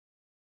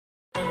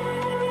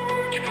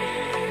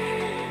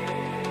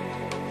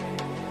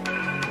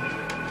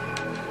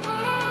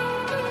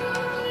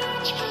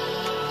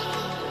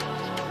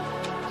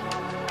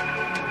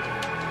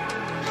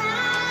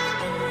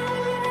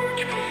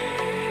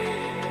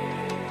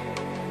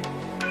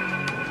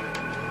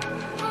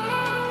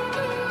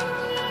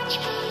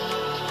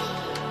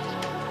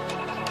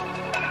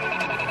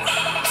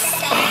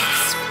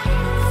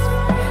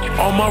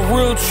my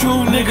real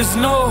true niggas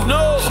know.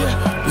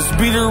 This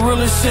be the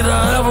realest shit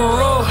I ever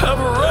wrote.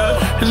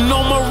 And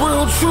all my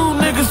real true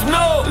niggas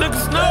know.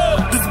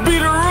 This be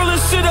the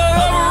realest shit I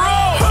ever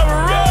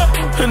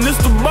wrote. And this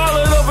the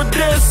ballad of a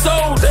dead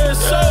soldier.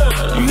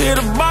 You hear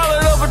the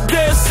ballad of a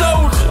dead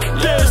soldier.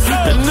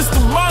 And this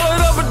the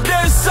ballad of a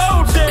dead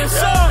soldier.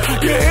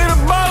 You hear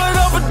the ballad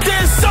of a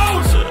dead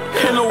soldier.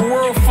 In a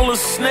world full of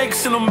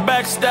snakes and them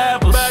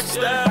backstabbers.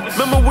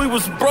 Remember we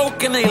was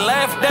broke and they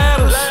laughed at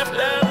us.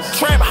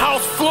 Trap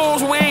house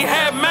floors, we ain't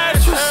had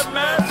mattress.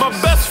 My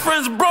best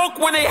friends broke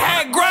when they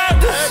had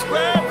grabbed us.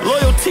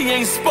 Loyalty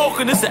ain't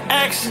spoken, it's an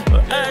action.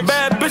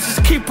 Bad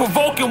bitches keep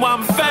provoking while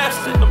I'm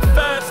fasting.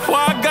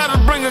 Why I gotta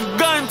bring a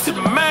gun to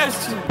the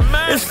master?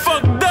 It's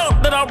fucked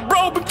up that our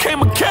bro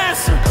became a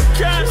cancer.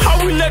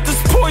 How we let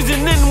this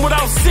poison in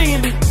without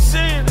seeing it?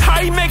 How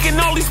he making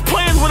all these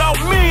plans without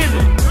me in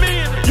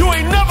it? You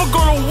ain't never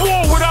gonna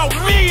war without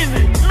me in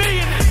it.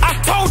 I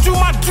told you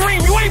my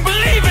dream, you ain't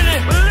believing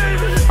it.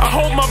 I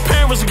hope my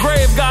parents'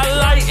 grave got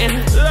light in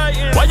it.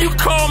 Why you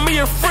call me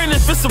a friend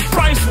if it's a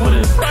price with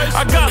it?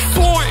 I got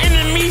sworn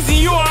enemies and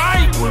you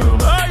alright with them.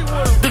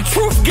 The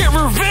truth get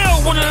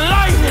revealed when the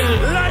light hit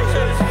it.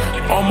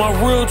 All my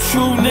real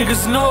true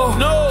niggas know.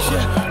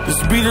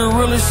 This be the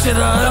realest shit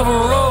I ever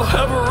wrote.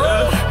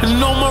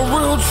 And all my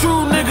real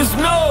true niggas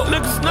know.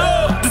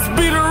 This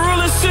be the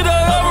realest shit I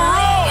ever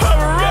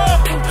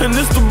wrote. And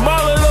this the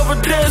ballad of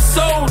a dead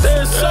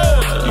soldier.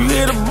 You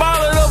hear the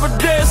ballad of a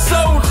dead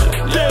soldier.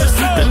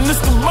 And this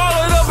the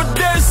ballad of a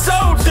dead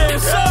soldier.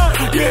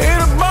 You hear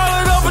the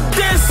ballad of a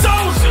dead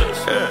soldier.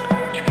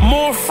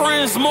 More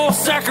friends, more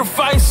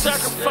sacrifices.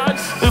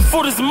 And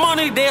for this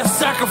money, there's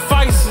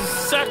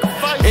sacrifices.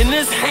 In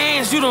his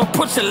hands, you done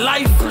put your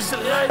life.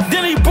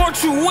 Then he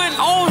brought you in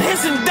on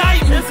his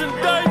indictment.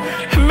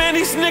 Man,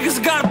 these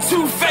niggas got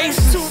two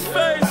faces.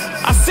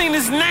 I seen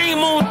his name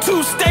on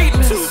two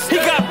statements. He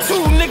got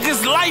two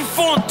niggas' life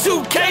on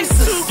two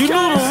cases. You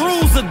know the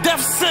rules of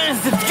death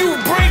sentence if you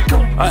break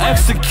them. I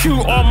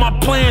execute all my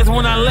plans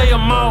when I lay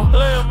them out.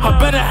 I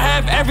better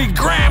have every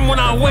gram when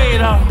I weigh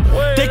it out.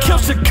 They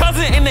killed your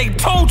cousin and they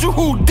told you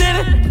who did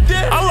it.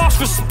 I lost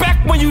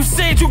respect when you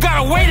said you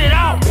gotta wait it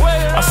out.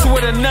 I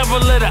swear to never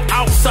let an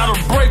outsider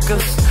break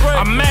us.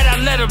 I'm mad I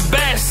let a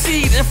bad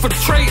seed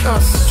infiltrate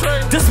us.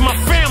 This my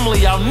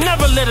family, I'll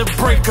never let it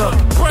break up.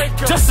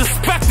 Just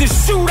expect to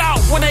shoot out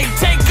when they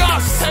take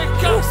us.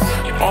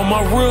 All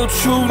my real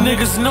true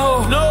niggas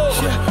know.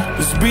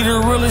 This be the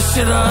realest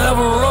shit I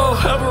ever wrote.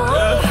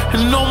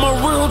 And all my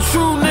real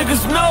true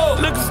niggas know.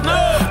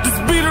 This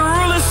be the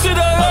realest shit I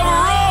ever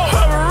wrote.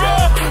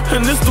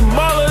 And this the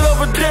ballad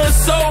of a dead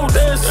soldier.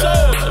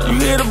 You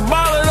hear the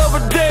ballad of a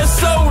dead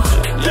soldier.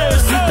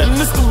 And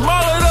this the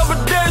ballad of